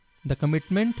The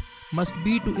commitment must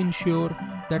be to ensure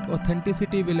that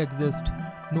authenticity will exist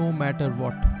no matter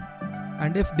what.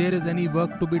 And if there is any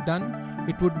work to be done,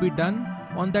 it would be done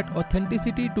on that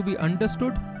authenticity to be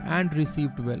understood and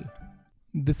received well.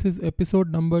 This is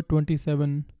episode number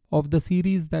 27 of the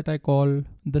series that I call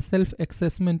the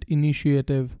Self-Assessment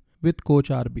Initiative with Coach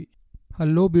RB.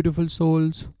 Hello, beautiful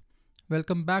souls.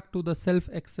 Welcome back to the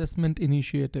Self-Assessment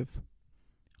Initiative.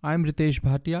 I am Ritesh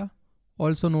Bhatia,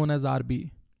 also known as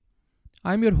RB.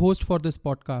 I am your host for this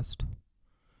podcast.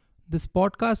 This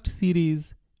podcast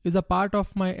series is a part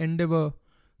of my endeavor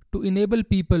to enable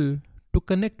people to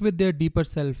connect with their deeper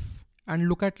self and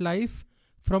look at life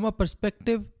from a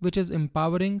perspective which is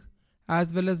empowering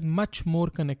as well as much more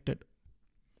connected.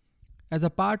 As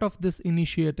a part of this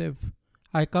initiative,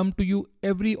 I come to you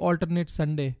every alternate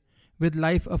Sunday with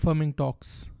life-affirming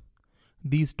talks.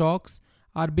 These talks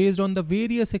are based on the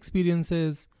various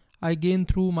experiences I gain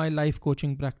through my life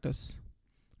coaching practice.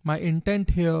 My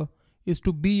intent here is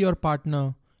to be your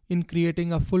partner in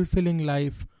creating a fulfilling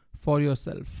life for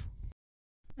yourself.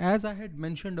 As I had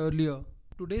mentioned earlier,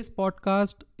 today's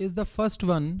podcast is the first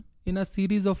one in a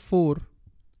series of 4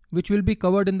 which will be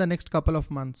covered in the next couple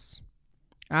of months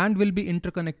and will be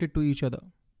interconnected to each other.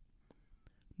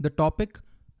 The topic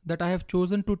that I have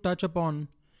chosen to touch upon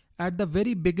at the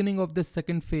very beginning of this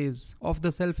second phase of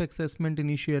the self-assessment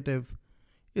initiative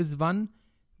is one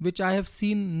which I have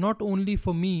seen not only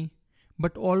for me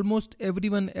but almost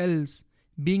everyone else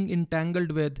being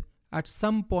entangled with at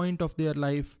some point of their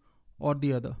life or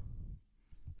the other.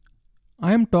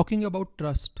 I am talking about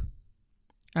trust.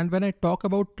 And when I talk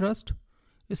about trust,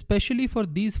 especially for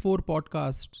these 4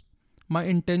 podcasts, my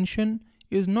intention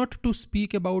is not to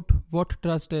speak about what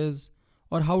trust is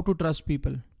or how to trust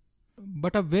people,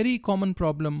 but a very common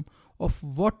problem of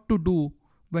what to do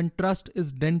when trust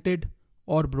is dented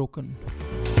or broken.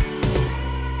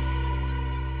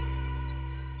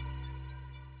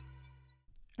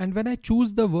 And when I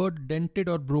choose the word dented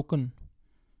or broken,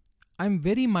 I'm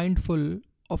very mindful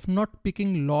of not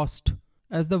picking lost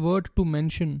as the word to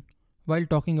mention while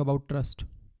talking about trust.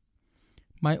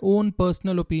 My own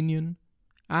personal opinion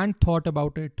and thought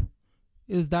about it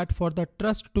is that for the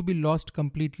trust to be lost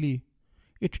completely,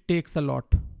 it takes a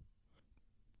lot.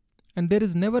 And there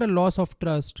is never a loss of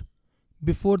trust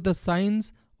before the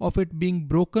signs of it being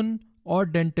broken or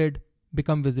dented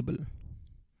become visible.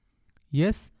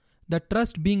 Yes, the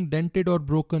trust being dented or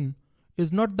broken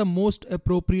is not the most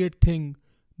appropriate thing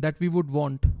that we would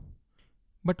want.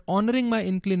 But honoring my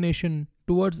inclination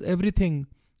towards everything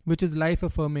which is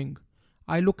life-affirming,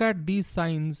 I look at these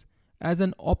signs as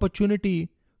an opportunity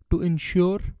to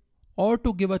ensure or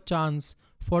to give a chance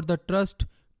for the trust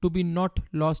to be not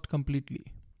lost completely.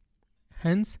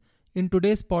 Hence, in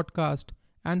today's podcast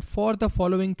and for the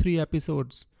following 3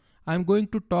 episodes, I am going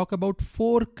to talk about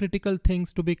 4 critical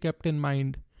things to be kept in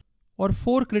mind, or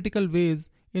 4 critical ways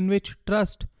in which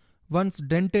trust, once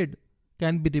dented,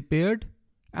 can be repaired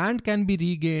and can be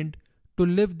regained to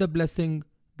live the blessing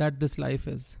that this life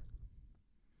is.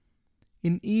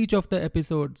 In each of the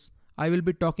episodes, I will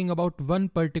be talking about one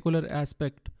particular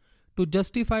aspect to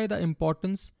justify the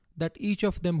importance that each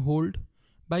of them hold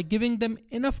by giving them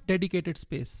enough dedicated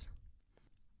space.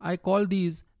 I call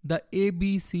these the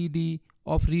ABCD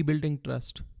of rebuilding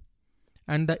trust.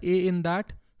 And the A in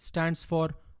that stands for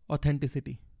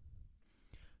authenticity.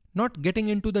 Not getting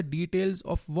into the details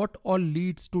of what all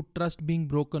leads to trust being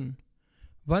broken,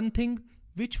 one thing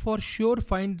which for sure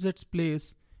finds its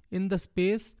place in the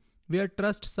space where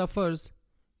trust suffers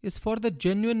is for the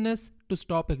genuineness to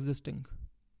stop existing.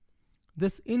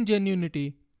 This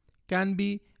ingenuinity can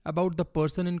be about the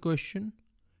person in question,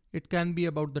 it can be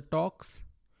about the talks,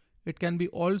 it can be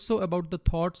also about the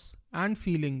thoughts and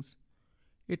feelings,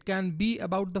 it can be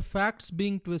about the facts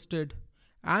being twisted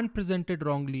and presented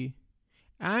wrongly,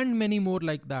 and many more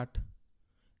like that.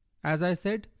 As I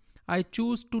said, I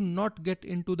choose to not get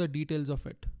into the details of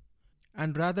it,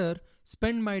 and rather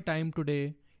spend my time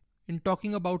today in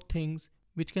talking about things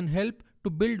which can help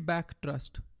to build back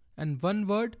trust. And one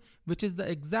word which is the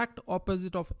exact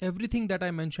opposite of everything that I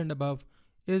mentioned above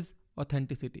is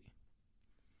authenticity.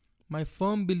 My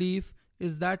firm belief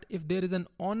is that if there is an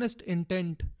honest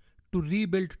intent to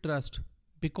rebuild trust,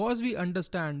 because we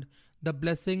understand the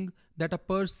blessing that a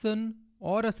person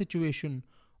or a situation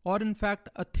or in fact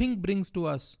a thing brings to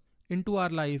us into our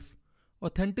life,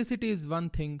 authenticity is one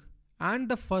thing and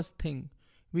the first thing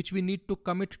which we need to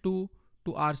commit to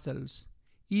ourselves,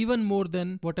 even more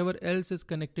than whatever else is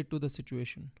connected to the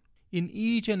situation, in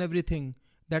each and everything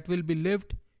that will be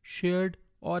lived, shared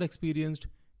or experienced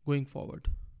going forward.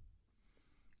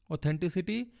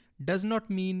 Authenticity does not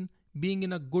mean being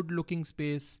in a good looking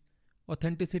space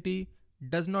Authenticity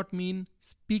does not mean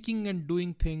speaking and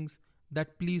doing things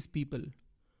that please people.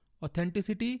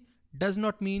 Authenticity does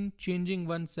not mean changing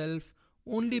oneself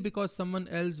only because someone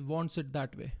else wants it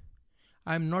that way.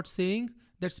 I am not saying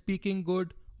that speaking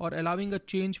good or allowing a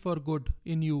change for good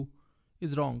in you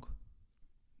is wrong.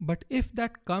 But if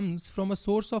that comes from a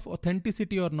source of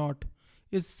authenticity or not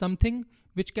is something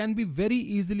which can be very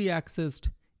easily accessed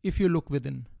if you look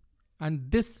within.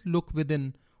 And this look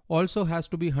within also has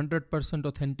to be 100%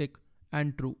 authentic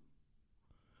and true.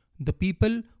 The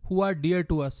people who are dear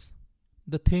to us,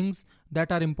 the things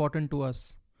that are important to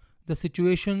us, the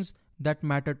situations that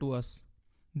matter to us,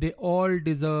 they all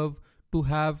deserve to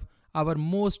have our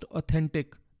most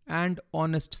authentic and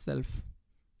honest self.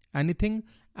 Anything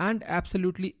and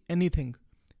absolutely anything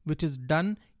which is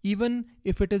done, even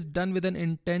if it is done with an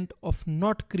intent of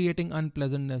not creating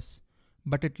unpleasantness,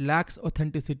 but it lacks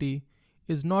authenticity,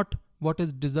 is not what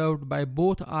is deserved by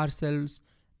both ourselves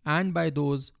and by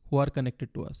those who are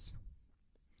connected to us.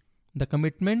 The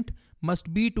commitment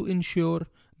must be to ensure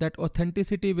that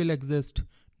authenticity will exist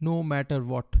no matter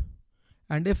what.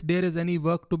 And if there is any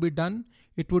work to be done,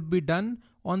 it would be done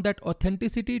on that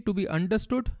authenticity to be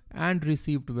understood and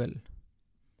received well.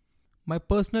 My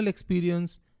personal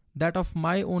experience, that of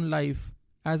my own life,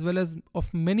 as well as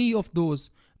of many of those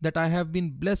that I have been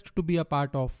blessed to be a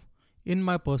part of in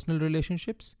my personal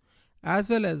relationships, as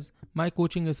well as my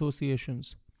coaching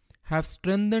associations, have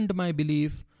strengthened my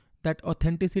belief that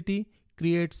authenticity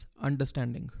creates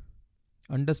understanding.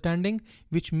 Understanding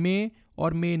which may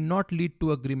or may not lead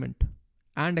to agreement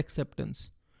and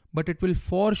acceptance, but it will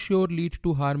for sure lead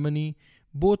to harmony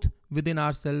both within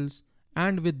ourselves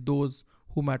and with those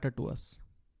who matter to us.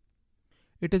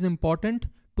 It is important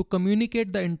to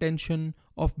communicate the intention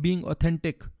of being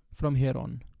authentic from here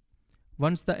on.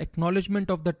 Once the acknowledgement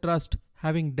of the trust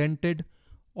having dented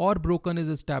or broken is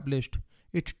established,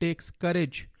 it takes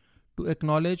courage to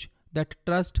acknowledge that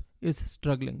trust is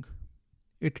struggling.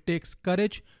 It takes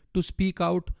courage to speak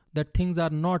out that things are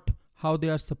not how they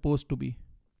are supposed to be.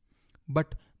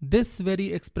 But this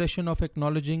very expression of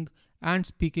acknowledging and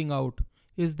speaking out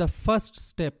is the first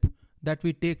step that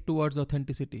we take towards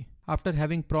authenticity after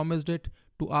having promised it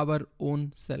to our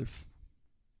own self.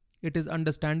 It is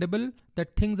understandable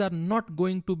that things are not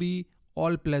going to be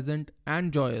all pleasant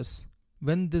and joyous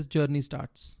when this journey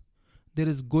starts. There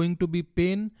is going to be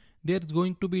pain, there is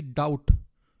going to be doubt,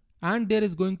 and there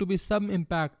is going to be some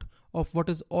impact of what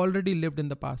is already lived in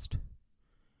the past.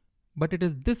 But it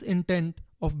is this intent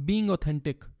of being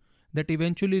authentic that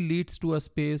eventually leads to a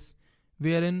space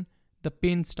wherein the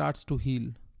pain starts to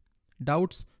heal,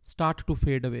 doubts start to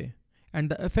fade away, and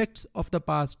the effects of the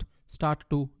past start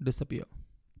to disappear.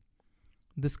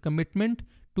 This commitment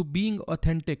to being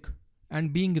authentic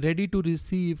and being ready to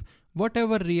receive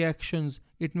whatever reactions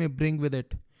it may bring with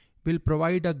it will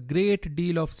provide a great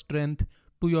deal of strength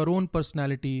to your own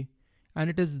personality, and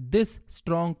it is this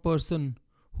strong person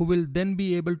who will then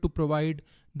be able to provide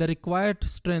the required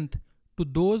strength to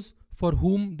those for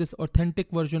whom this authentic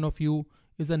version of you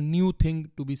is a new thing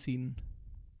to be seen.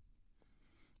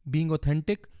 Being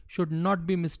authentic should not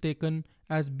be mistaken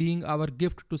as being our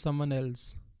gift to someone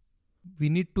else. We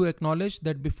need to acknowledge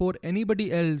that before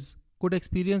anybody else could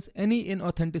experience any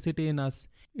inauthenticity in us,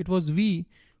 it was we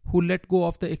who let go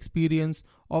of the experience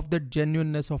of the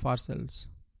genuineness of ourselves.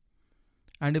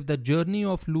 And if the journey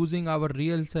of losing our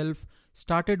real self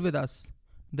started with us,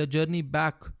 the journey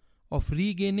back of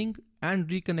regaining and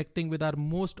reconnecting with our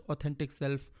most authentic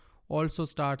self also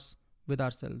starts with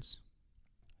ourselves.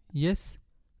 Yes,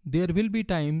 there will be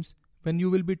times when you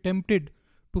will be tempted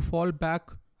to fall back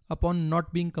upon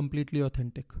not being completely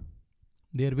authentic.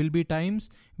 There will be times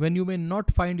when you may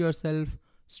not find yourself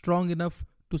strong enough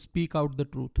to speak out the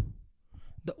truth.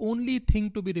 The only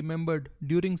thing to be remembered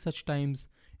during such times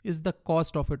is the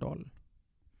cost of it all.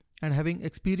 And having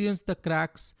experienced the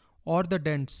cracks or the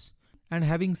dents, and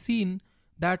having seen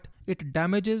that it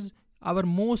damages our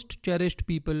most cherished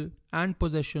people and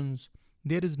possessions,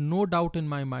 there is no doubt in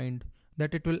my mind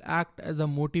that it will act as a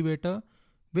motivator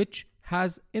which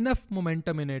has enough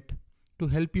momentum in it to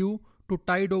help you to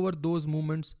tide over those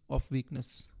moments of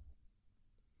weakness.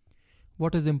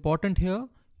 What is important here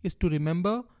is to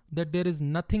remember that there is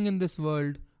nothing in this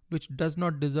world which does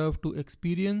not deserve to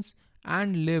experience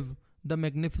and live the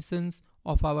magnificence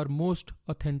of our most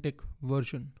authentic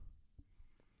version.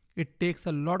 It takes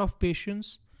a lot of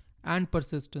patience and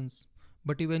persistence,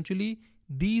 but eventually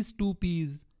these two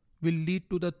P's will lead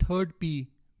to the third P,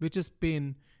 which is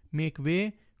pain, make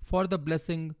way for the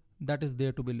blessing that is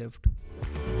there to be lived.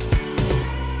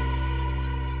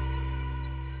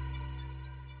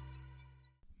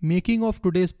 Making of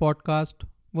today's podcast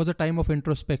was a time of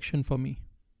introspection for me.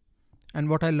 And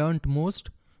what I learnt most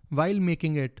while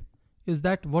making it is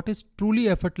that what is truly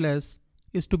effortless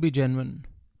is to be genuine.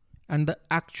 And the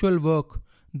actual work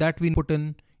that we put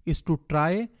in is to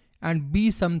try and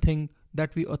be something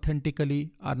that we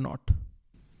authentically are not.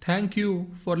 Thank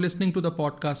you for listening to the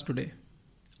podcast today.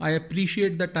 I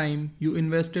appreciate the time you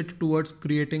invested towards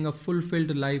creating a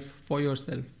fulfilled life for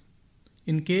yourself.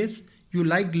 In case you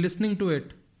liked listening to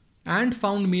it and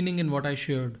found meaning in what I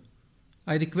shared,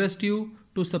 I request you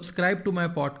to subscribe to my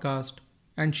podcast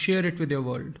and share it with your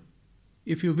world.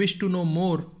 If you wish to know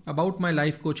more about my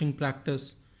life coaching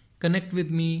practice, connect with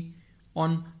me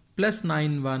on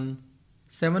 +91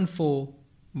 74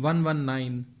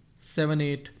 119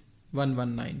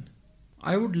 78119.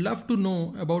 I would love to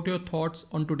know about your thoughts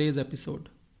on today's episode.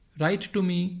 Write to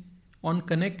me on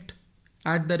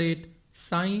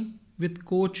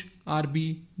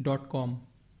connect@sciwithcoachrb.com.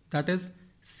 That is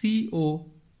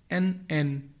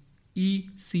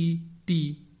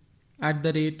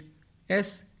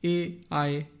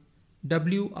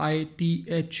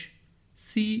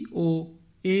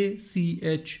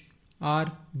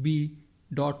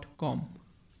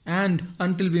And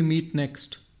until we meet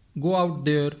next, go out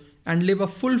there and live a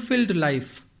fulfilled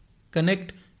life.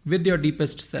 Connect with your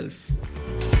deepest self.